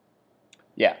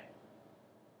 Yeah.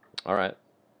 All right.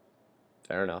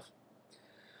 Fair enough.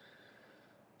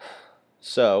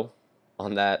 So,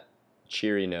 on that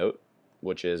cheery note,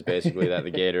 which is basically that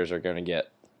the Gators are going to get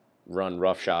run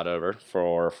roughshod over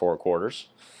for 4 quarters.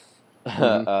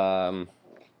 How's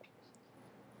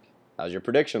your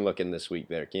prediction looking this week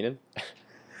there, Keenan?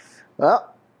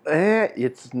 Well,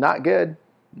 it's not good.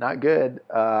 Not good.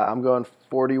 I'm going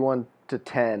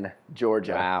 41-10,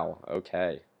 Georgia. Wow.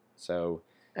 Okay. So.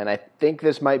 And I think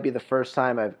this might be the first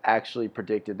time I've actually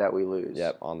predicted that we lose.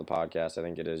 Yep, on the podcast. I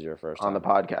think it is your first time. On the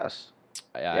podcast.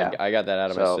 Yeah. I got that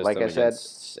out of my system. Like I said,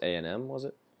 A&M, was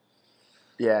it?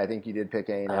 Yeah, I think you did pick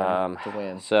A&M to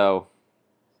win. So,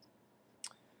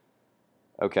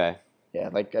 okay. Yeah,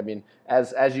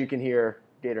 as you can hear,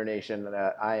 Gator Nation,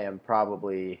 I am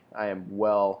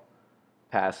well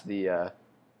past the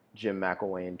Jim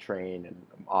McElwain train, and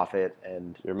I'm off it.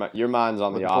 And your mind's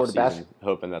on the off season,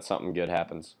 hoping that something good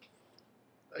happens.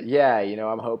 Yeah,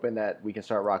 I'm hoping that we can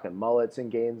start rocking mullets in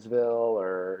Gainesville,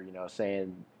 or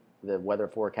saying the weather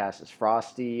forecast is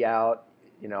frosty out.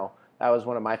 That was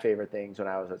one of my favorite things when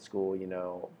I was at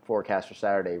school. Forecast for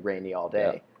Saturday, rainy all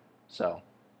day. Yep. So,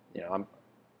 I'm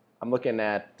looking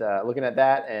at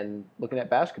that and looking at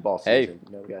basketball season.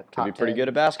 Hey, we got could be pretty good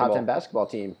at basketball. Top 10 basketball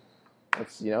team.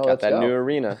 Let's got that go. new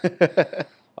arena.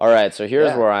 All right, so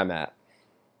here's where I'm at.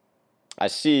 I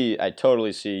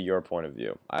totally see your point of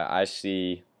view. I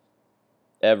see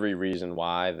every reason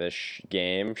why this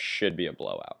game should be a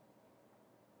blowout.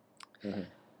 Mm-hmm.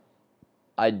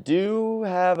 I do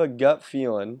have a gut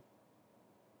feeling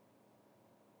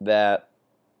that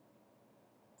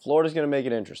Florida's going to make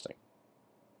it interesting.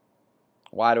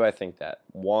 Why do I think that?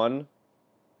 One,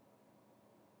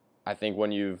 I think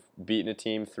when you've beaten a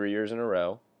team 3 years in a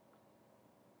row,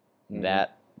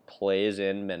 that plays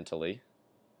in mentally.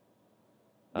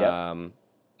 Yep.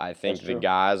 I think That's the true.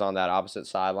 guys on that opposite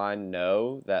sideline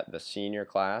know that the senior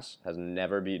class has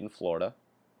never beaten Florida.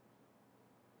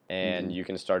 And you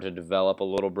can start to develop a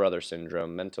little brother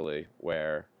syndrome mentally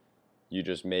where you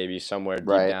just maybe somewhere deep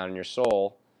Right. down in your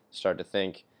soul start to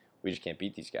think, we just can't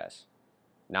beat these guys.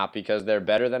 Not because they're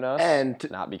better than us,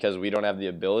 And not because we don't have the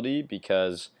ability,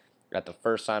 because at the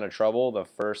first sign of trouble, the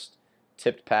first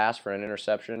tipped pass for an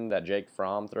interception that Jake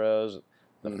Fromm throws,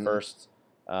 the first,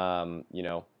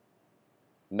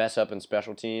 mess up in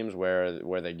special teams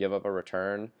where they give up a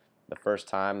return, the first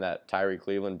time that Tyree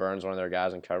Cleveland burns one of their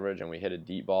guys in coverage and we hit a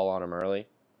deep ball on him early,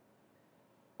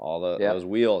 those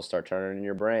wheels start turning in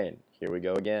your brain. Here we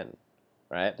go again,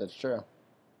 right? That's true.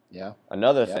 Yeah.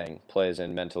 Another thing plays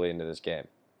in mentally into this game.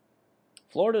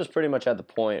 Florida is pretty much at the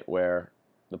point where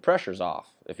the pressure's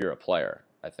off if you're a player,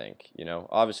 I think.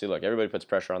 Obviously, look, everybody puts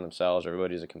pressure on themselves.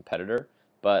 Everybody's a competitor.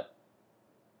 But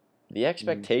the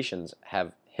expectations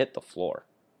have hit the floor.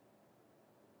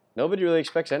 Nobody really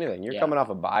expects anything. You're coming off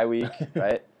a bye week,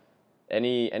 right?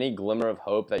 Any glimmer of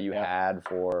hope that you had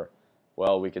for,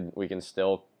 well, we can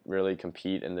still really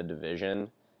compete in the division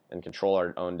and control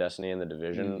our own destiny in the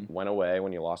division went away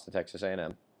when you lost to Texas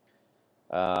A&M.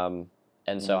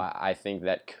 And so I think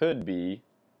that could be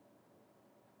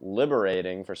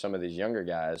liberating for some of these younger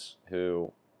guys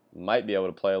who might be able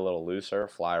to play a little looser,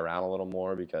 fly around a little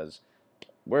more, because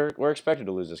we're expected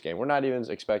to lose this game. We're not even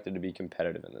expected to be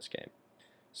competitive in this game.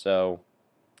 So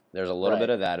there's a little bit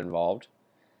of that involved.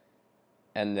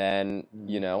 And then,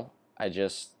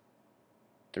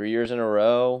 3 years in a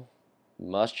row,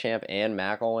 Muschamp and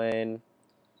McElwain.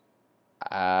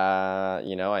 I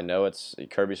know it's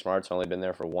Kirby Smart's only been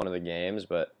there for one of the games,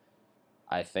 but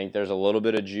I think there's a little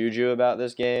bit of juju about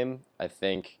this game. I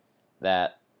think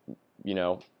that,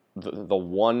 the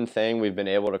one thing we've been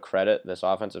able to credit this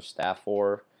offensive staff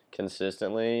for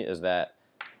consistently is that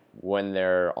when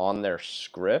they're on their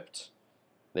script,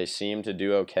 they seem to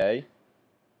do okay,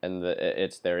 and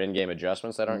it's their in-game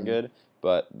adjustments that aren't good.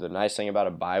 But the nice thing about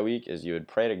a bye week is you would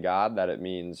pray to God that it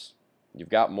means you've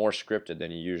got more scripted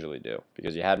than you usually do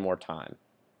because you had more time.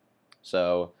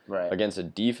 So against a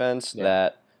defense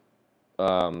that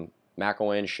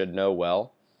McElwain should know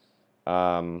well,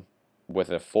 with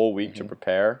a full week to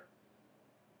prepare,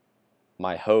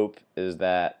 my hope is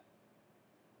that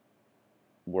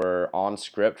we're on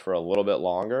script for a little bit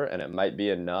longer, and it might be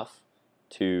enough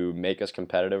to make us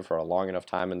competitive for a long enough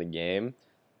time in the game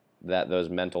that those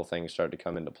mental things start to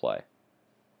come into play.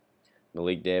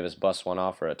 Malik Davis busts one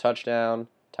off for a touchdown.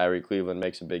 Tyree Cleveland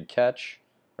makes a big catch,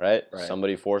 right?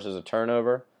 Somebody forces a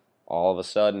turnover. All of a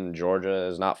sudden, Georgia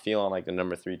is not feeling like the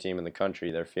number 3 team in the country.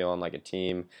 They're feeling like a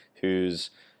team whose,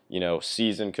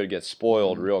 season could get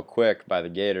spoiled real quick by the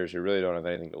Gators, who really don't have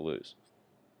anything to lose.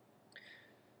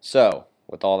 So,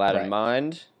 with all that in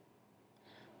mind,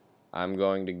 I'm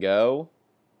going to go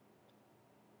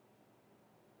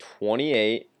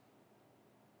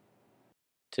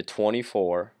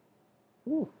 28-24.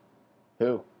 Ooh.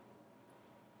 Who?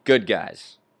 Good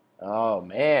guys. Oh,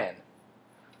 man.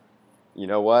 You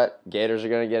know what? Gators are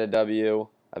going to get a W.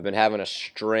 I've been having a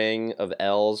string of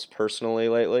L's personally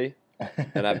lately,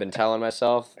 and I've been telling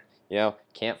myself,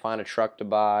 can't find a truck to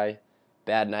buy,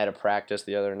 bad night of practice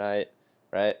the other night,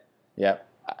 right? Yep.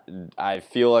 I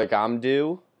feel like I'm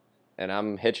due, and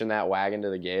I'm hitching that wagon to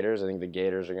the Gators. I think the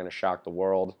Gators are going to shock the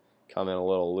world, come in a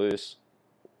little loose.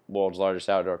 World's largest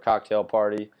outdoor cocktail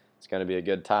party. It's going to be a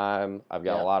good time. I've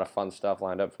got a lot of fun stuff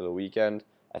lined up for the weekend.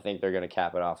 I think they're going to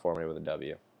cap it off for me with a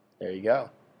W. There you go.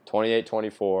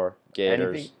 28-24,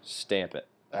 Gators, stamp it.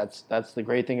 That's the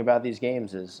great thing about these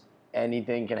games is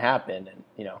anything can happen, and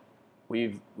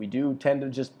we do tend to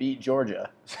just beat Georgia.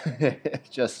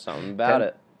 Just something about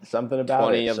it. Something about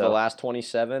 20 it. of the last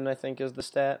 27, I think, is the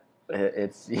stat.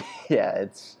 It's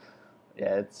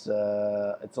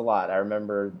a lot. I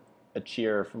remember a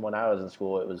cheer from when I was in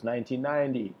school. It was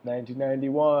 1990,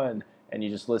 1991. And you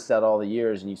just list out all the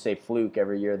years, and you say fluke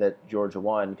every year that Georgia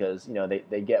won because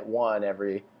they get one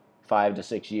every 5 to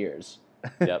 6 years.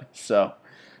 Yep. So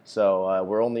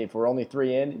we're only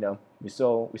 3 in. We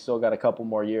still got a couple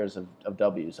more years of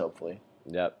W's hopefully.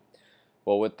 Yep.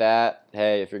 Well, with that,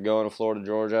 hey, if you're going to Florida,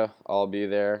 Georgia, I'll be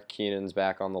there. Keenan's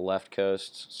back on the left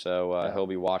coast, so he'll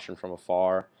be watching from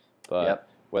afar. But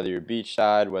whether you're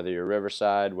beachside, whether you're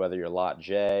riverside, whether you're lot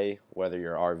J, whether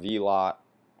you're RV lot,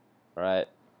 all right.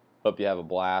 Hope you have a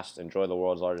blast. Enjoy the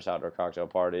world's largest outdoor cocktail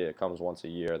party. It comes once a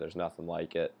year. There's nothing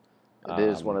like it. It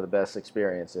is one of the best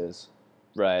experiences.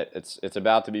 Right. It's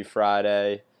about to be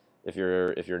Friday. If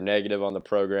you're negative on the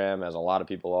program, as a lot of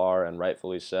people are, and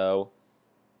rightfully so,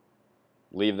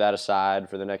 leave that aside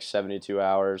for the next 72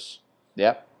 hours.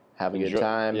 Yep. have a good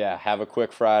time. Yeah, have a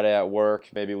quick Friday at work.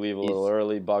 Maybe leave a little Easy.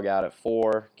 early, bug out at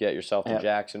 4, get yourself to Yep.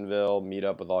 Jacksonville, meet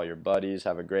up with all your buddies,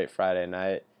 have a great Friday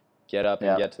night, get up and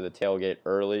Yep. get to the tailgate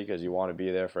early because you want to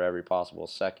be there for every possible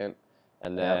second.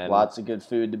 And then lots of good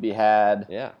food to be had.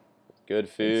 Yeah, good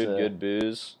food, good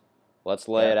booze. Let's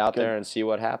lay Yeah, it out good. there and see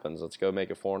what happens. Let's go make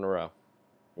it 4 in a row.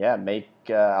 Yeah,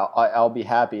 I'll be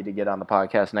happy to get on the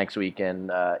podcast next week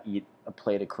and eat a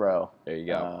plate of crow. There you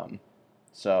go.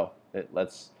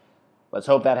 Let's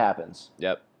hope that happens.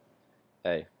 Yep.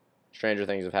 Hey, stranger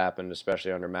things have happened,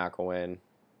 especially under McElwain.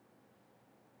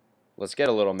 Let's get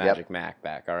a little Magic Mac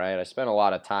back, all right? I spent a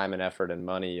lot of time and effort and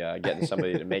money getting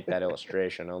somebody to make that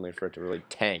illustration, only for it to really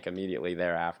tank immediately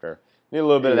thereafter. Need a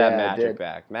little bit of that magic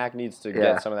back. Mac needs to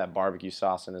get some of that barbecue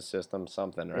sauce in his system,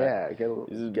 something, right? Yeah,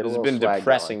 It's been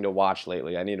depressing to watch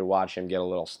lately. I need to watch him get a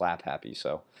little slap happy.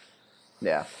 So,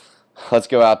 yeah, let's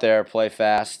go out there, play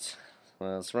fast.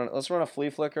 Let's run a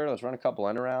flea flicker. Let's run a couple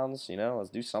end rounds. Let's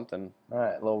do something. All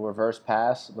right, a little reverse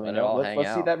pass. Let it all hang let's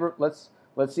out. see that.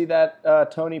 Let's see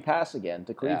that Tony pass again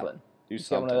to Cleveland. Do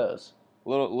something. Get one of those. A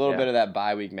little bit of that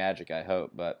bye week magic, I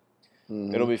hope, but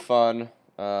it'll be fun.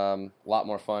 A lot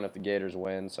more fun if the Gators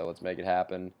win, so let's make it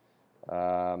happen.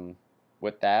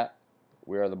 With that,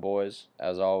 we are the boys.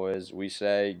 As always, we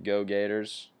say go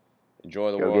Gators.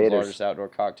 Enjoy the world's largest outdoor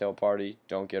cocktail party.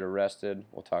 Don't get arrested.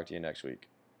 We'll talk to you next week.